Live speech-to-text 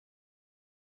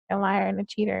a liar and a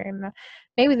cheater. And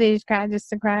maybe they just cried just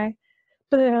to cry.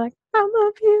 But they're like, I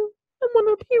love you. I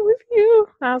want to be with you.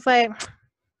 I was like,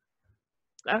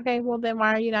 okay, well then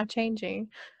why are you not changing?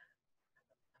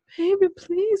 Baby,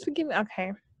 please forgive me.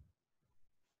 Okay.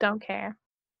 Don't care.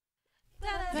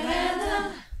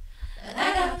 Random, and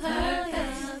I got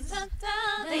purpose.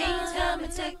 Things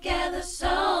coming together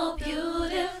so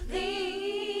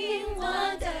beautifully.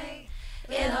 One day,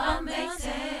 it all makes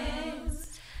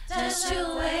sense. Just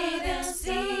you wait and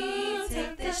see.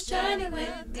 Take this journey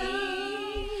with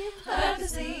me.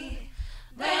 Purposely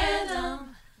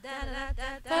random.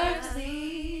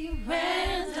 Purposely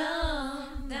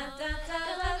random.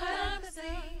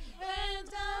 Purposely random.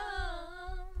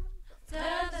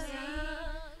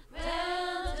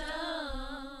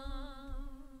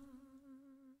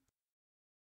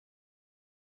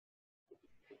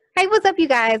 Hey, what's up, you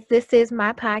guys? This is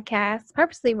my podcast,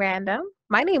 Purposely Random.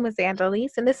 My name is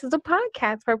Angelise, and this is a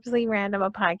podcast, Purposely Random, a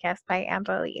podcast by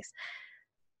Angelise.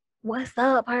 What's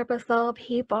up, purposeful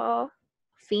people,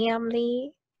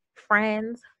 family,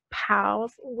 friends,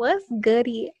 pals? What's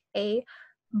goody a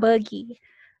boogie?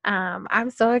 I'm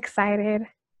so excited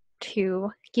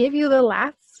to give you the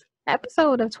last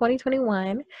episode of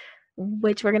 2021,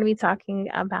 which we're going to be talking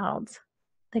about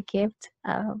the gift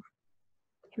of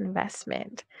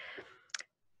investment.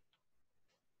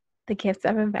 The gift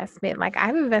of investment. Like,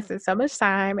 I've invested so much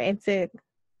time into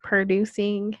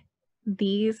producing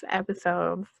these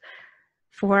episodes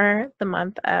for the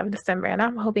month of December, and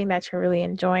I'm hoping that you're really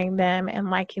enjoying them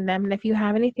and liking them. And if you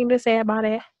have anything to say about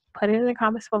it, put it in the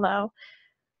comments below.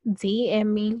 DM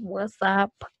me, what's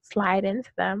up, slide into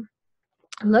them.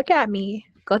 Look at me.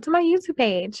 Go to my YouTube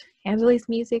page, Angelise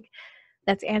Music.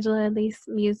 That's Angela Elise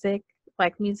Music,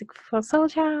 like music for Soul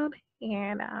Child.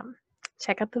 And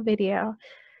check out the video.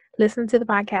 Listen to the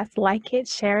podcast, like it,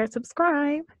 share it,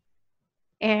 subscribe.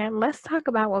 And let's talk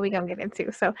about what we're going to get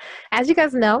into. So, as you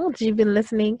guys know, you've been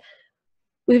listening,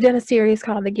 we've done a series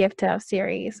called The Gift of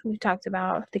series. We've talked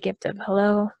about the gift of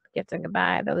hello, the gift of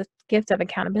goodbye, the gift of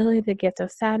accountability, the gift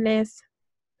of sadness,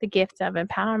 the gift of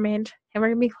empowerment. And we're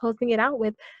going to be closing it out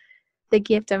with the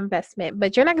gift of investment.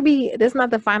 But you're not going to be, this is not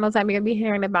the final time you're going to be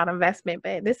hearing about investment,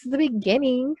 but this is the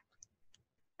beginning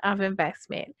of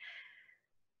investment.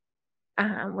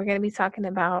 We're going to be talking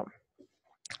about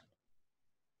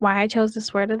why I chose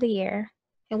this word of the year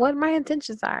and what my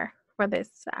intentions are for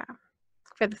this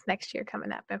next year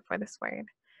coming up and for this word.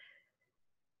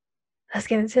 Let's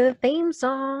get into the theme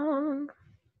song.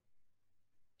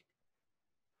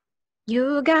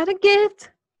 You got a gift,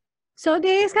 so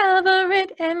discover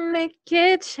it and make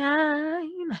it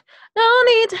shine. No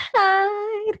need to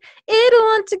hide it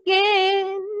once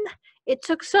again. It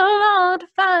took so long to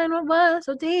find what was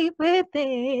so deep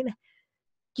within.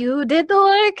 You did the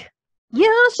work,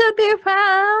 you should be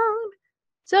proud.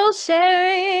 So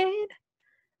share it.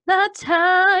 The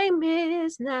time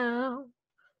is now.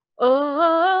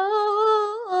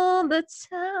 Oh, the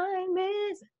time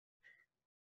is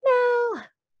now.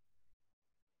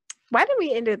 Why did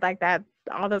we end it like that?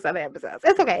 All those other episodes.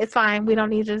 It's okay. It's fine. We don't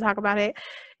need to talk about it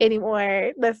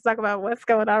anymore. Let's talk about what's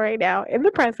going on right now in the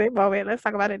present moment. Let's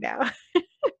talk about it now.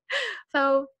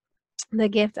 So, the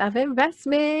gift of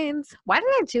investments. Why did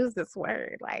I choose this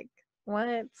word? Like,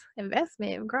 what?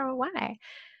 Investment, girl, why?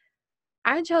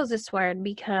 I chose this word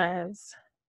because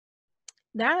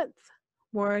that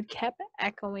word kept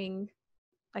echoing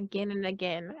again and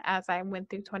again as I went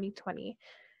through 2020.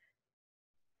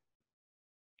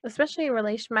 Especially in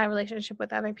my relationship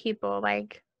with other people.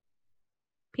 Like,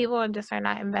 people just are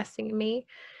not investing in me.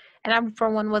 And I,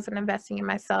 for one, wasn't investing in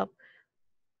myself.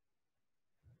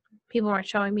 People weren't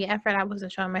showing me effort. I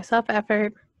wasn't showing myself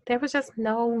effort. There was just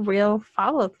no real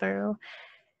follow through.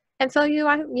 And so you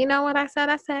know what I said?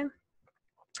 I said,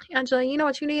 Angela, you know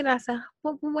what you need? I said,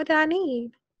 what do I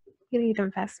need? You need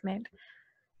investment.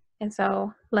 And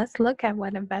so let's look at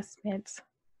what investment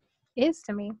is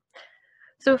to me.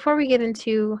 So before we get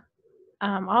into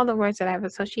all the words that I've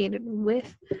associated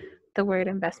with the word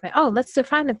investment. Oh, let's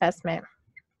define investment.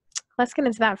 Let's get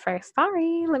into that first.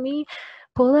 Sorry, let me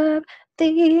pull up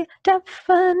the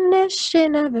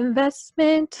definition of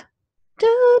investment.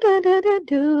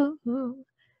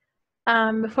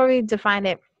 Before we define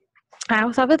it, I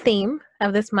also have a theme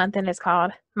of this month, and it's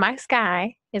called My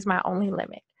Sky is My Only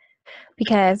Limit.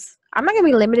 Because I'm not going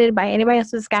to be limited by anybody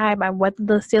else's sky, by what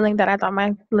the ceiling that I thought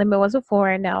my limit was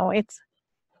before. No, it's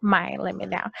my limit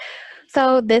now.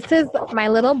 So this is my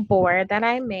little board that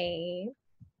I made.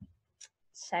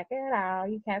 Check it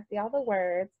out. You can't see all the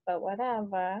words, but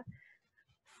whatever.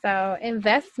 So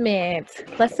investment,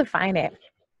 let's define it.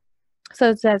 So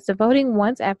it says devoting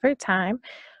one's effort, time,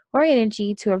 or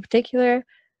energy to a particular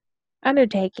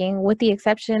undertaking with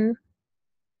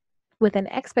an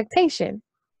expectation.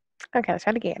 Okay, let's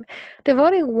try it again.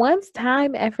 Devoting one's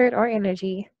time, effort, or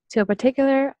energy to a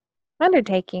particular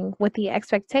undertaking with the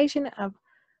expectation of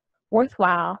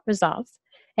worthwhile results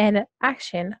and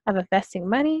action of investing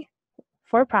money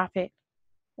for profit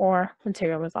or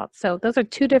material results. So those are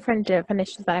two different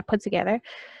definitions that I put together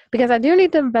because I do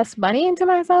need to invest money into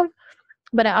myself,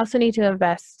 but I also need to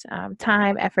invest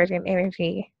time, effort, and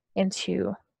energy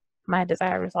into my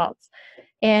desired results.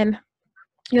 And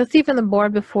you'll see from the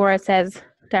board before it says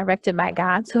directed by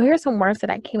God. So here's some words that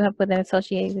I came up with in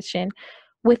association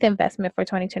with investment for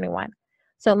 2021.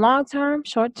 So long-term,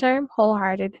 short-term,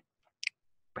 wholehearted,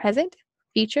 present,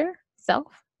 future, self,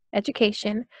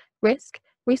 education, risk,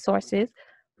 resources,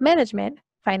 management,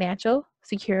 financial,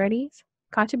 securities,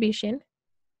 contribution,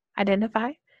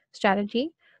 identify,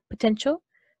 strategy, potential,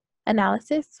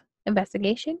 analysis,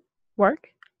 investigation, work,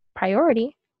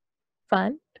 priority,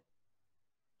 fund,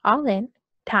 all in,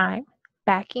 time,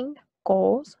 backing,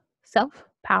 goals, self,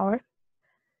 power,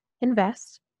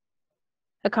 invest,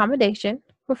 accommodation,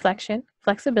 reflection,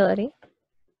 flexibility,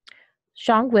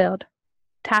 strong-willed,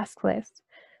 task list,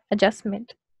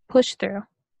 adjustment, push through,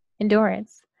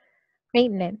 endurance,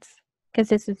 maintenance,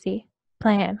 consistency,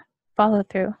 plan, follow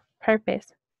through,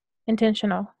 purpose,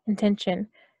 intentional, intention,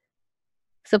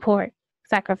 support,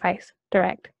 sacrifice,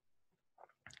 direct,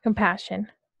 compassion,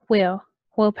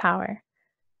 willpower,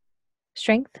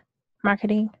 strength,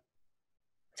 marketing,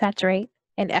 saturate,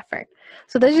 and effort.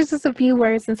 So those are just a few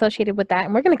words associated with that.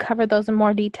 And we're going to cover those in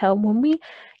more detail when we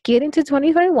get into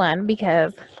 2021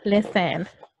 because, listen,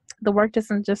 the work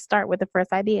doesn't just start with the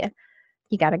first idea.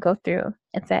 You got to go through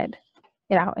and set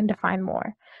it out and define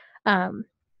more.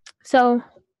 So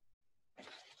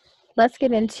let's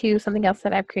get into something else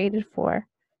that I've created for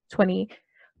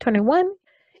 2021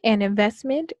 and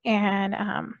investment. And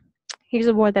here's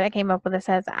a board that I came up with that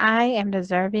says, I am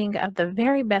deserving of the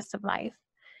very best of life.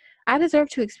 I deserve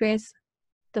to experience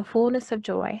the fullness of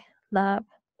joy, love,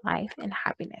 life, and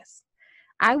happiness.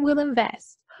 I will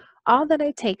invest all that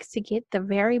it takes to get the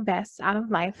very best out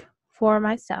of life for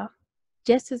myself,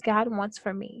 just as God wants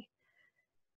for me.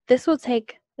 This will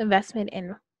take investment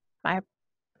in my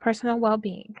personal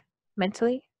well-being,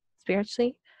 mentally,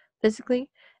 spiritually, physically,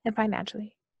 and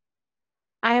financially.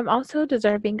 I am also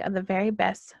deserving of the very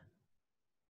best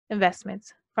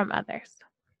investments from others.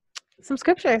 Some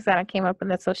scriptures that I came up in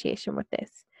association with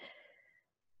this.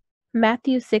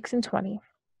 Matthew 6:20.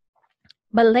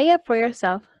 But lay up for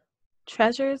yourself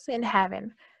treasures in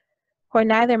heaven, where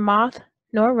neither moth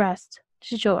nor rust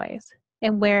destroys,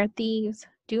 and where thieves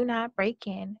do not break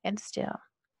in and steal.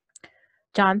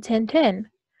 John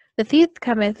 10:10. The thief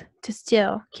cometh to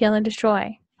steal, kill, and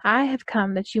destroy. I have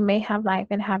come that you may have life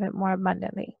and have it more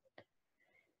abundantly.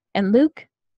 And Luke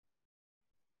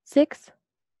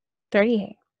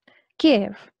 6:38.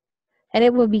 Give, and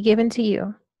it will be given to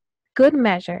you. Good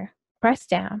measure,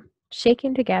 pressed down,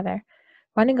 shaken together,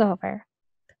 running over,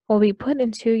 will be put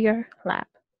into your lap.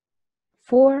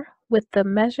 For with the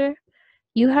measure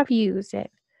you have used,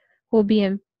 it will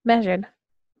be measured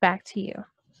back to you.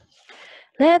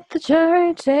 Let the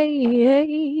church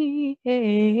say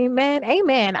amen.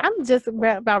 Amen. I'm just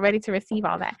about ready to receive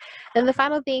all that. Then the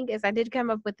final thing is I did come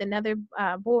up with another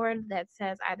board that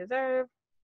says I deserve,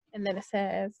 and then it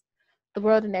says the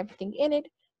world and everything in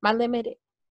it.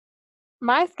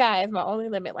 My sky is my only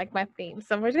limit, like my theme.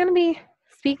 So we're going to be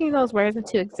speaking those words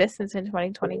into existence in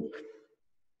 2020.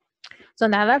 So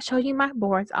now that I've showed you my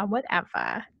boards on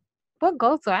whatever, what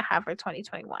goals do I have for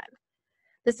 2021?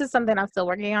 This is something I'm still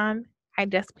working on. I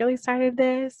just barely started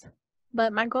this,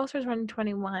 but my goals for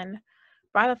 2021,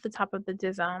 right off the top of the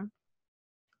DISM,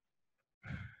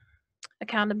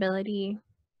 accountability,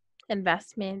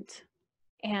 investment,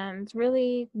 and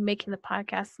really making the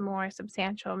podcast more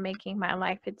substantial, making my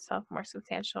life itself more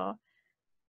substantial.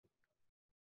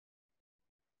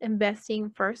 Investing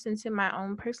first into my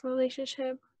own personal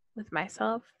relationship with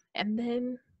myself, and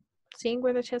then seeing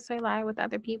where the chips may lie with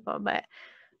other people. But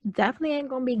definitely ain't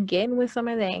gonna begin with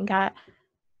someone that ain't got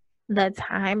the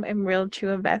time and real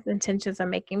true intentions of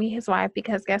making me his wife,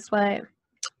 because guess what?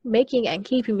 Making and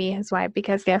keeping me his wife,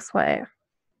 because guess what?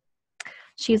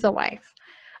 She's a wife.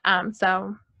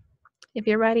 So if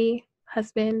you're ready,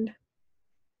 husband,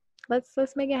 let's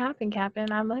make it happen,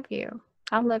 Captain. I love you.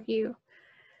 I love you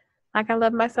like I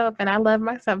love myself, and I love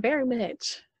myself very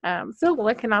much. Still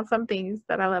working on some things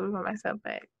that I love about myself,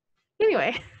 but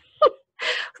anyway,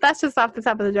 that's just off the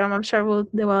top of the dome. I'm sure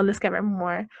we'll discover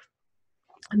more.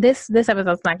 This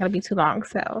episode's not going to be too long,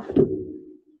 so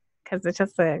because it's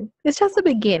just a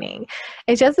beginning.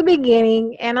 It's just a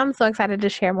beginning, and I'm so excited to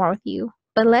share more with you.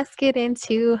 But let's get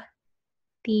into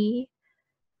the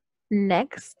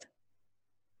next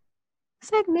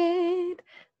segment.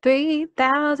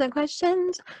 3,000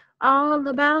 questions all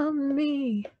about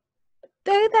me.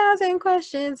 3,000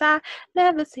 questions I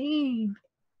never seen.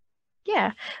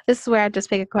 Yeah, this is where I just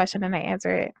pick a question and I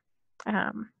answer it.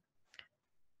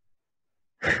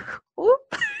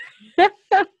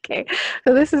 Okay,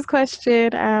 so this is question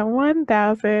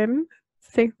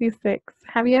 1066.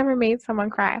 Have you ever made someone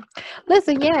cry?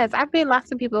 Listen, yes, I've made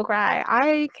lots of people cry.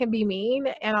 I can be mean,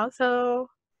 and also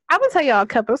I'm gonna tell y'all a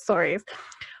couple of stories.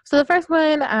 So the first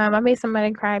one, I made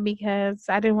somebody cry because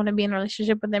I didn't want to be in a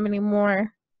relationship with them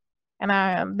anymore,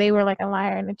 and they were like a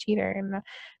liar and a cheater, and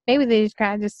maybe they just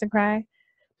cried just to cry,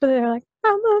 but they're like,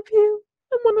 "I love you.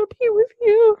 I want to be with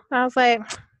you." And I was like,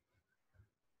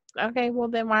 "Okay, well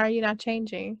then why are you not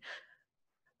changing?"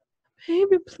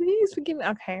 "Baby, please forgive me."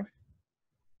 Okay,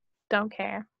 don't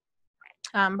care.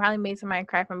 Probably made somebody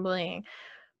cry from bullying,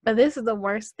 but this is the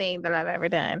worst thing that I've ever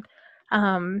done.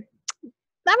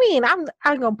 I mean, I'm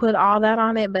gonna put all that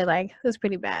on it, but like it was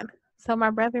pretty bad. So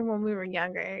my brother, when we were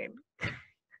younger,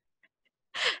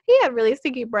 he had really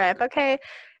stinky breath. Okay,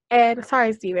 and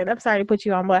sorry, Steven, I'm sorry to put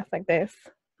you on blast like this,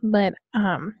 but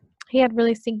he had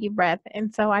really stinky breath,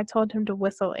 and so I told him to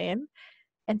whistle in.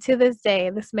 And to this day,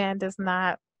 this man does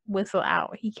not whistle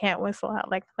out. He can't whistle out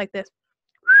like this.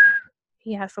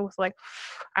 He has to whistle like,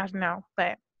 I don't know,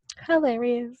 but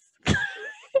hilarious.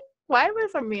 Why am I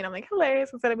so mean? I'm like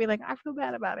hilarious instead of being like, I feel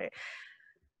bad about it.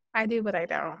 I do, but I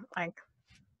don't. Like,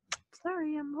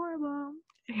 sorry, I'm horrible.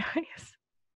 Anyways,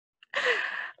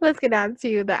 let's get down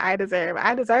to the I deserve.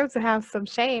 I deserve to have some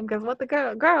shame because what the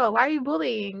girl, why are you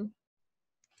bullying?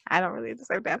 I don't really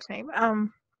deserve to have shame.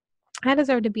 I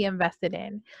deserve to be invested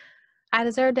in. I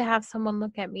deserve to have someone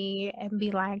look at me and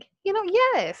be like,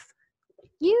 yes,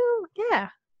 you're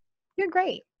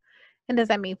great. And does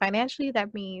that mean financially?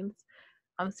 That means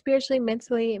spiritually,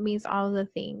 mentally, it means all of the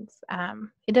things.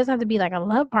 It doesn't have to be like a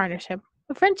love partnership,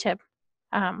 a friendship,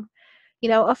 a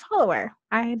follower.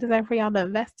 I deserve for y'all to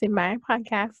invest in my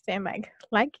podcast and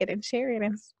like it and share it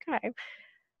and subscribe,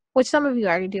 which some of you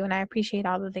already do. And I appreciate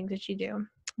all the things that you do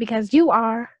because you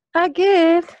are a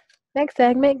gift. Next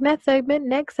segment.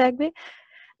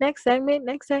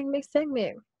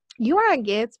 You are a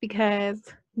gift because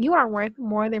you are worth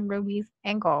more than rubies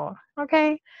and gold.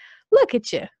 Okay? Look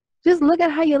at you. Just look at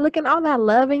how you're looking, all that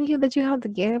love in you that you have to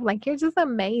give. Like, you're just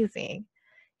amazing.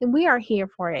 And we are here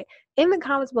for it. In the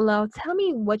comments below, tell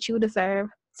me what you deserve.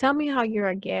 Tell me how you're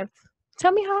a gift.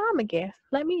 Tell me how I'm a gift.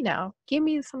 Let me know. Give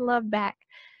me some love back.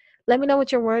 Let me know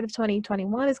what your word of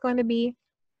 2021 is going to be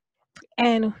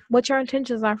and what your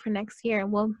intentions are for next year.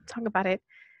 And we'll talk about it.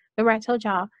 Remember, I told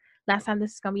y'all last time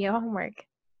this is going to be your homework.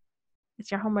 It's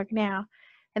your homework now.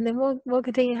 And then we'll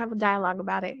continue to have a dialogue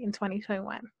about it in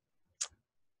 2021.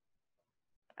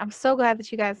 I'm so glad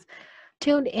that you guys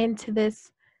tuned into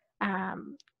this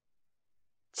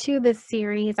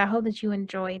series. I hope that you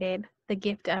enjoyed it. The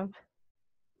gift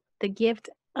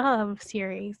of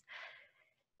series.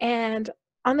 And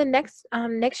on the next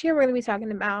year, we're going to be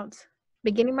talking about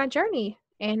beginning my journey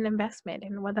in investment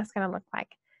and what that's going to look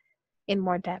like in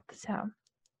more depth. So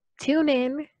tune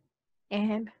in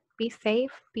and be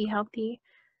safe, be healthy,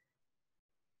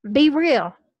 be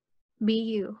real, be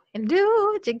you, and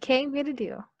do what you came here to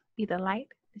do. Be the light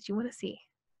that you want to see.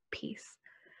 Peace.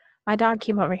 My dog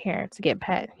came over here to get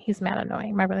pet. He's mad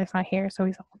annoying. My brother's not here, so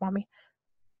he's up on me.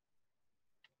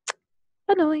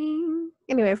 Annoying.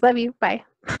 Anyways, love you. Bye.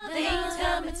 Things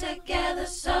coming together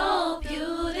so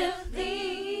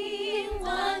beautifully.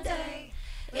 One day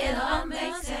it all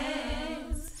makes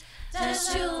sense.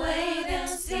 Just you wait and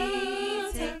see.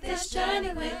 Take this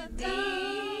journey with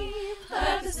me.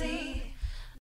 Purposely.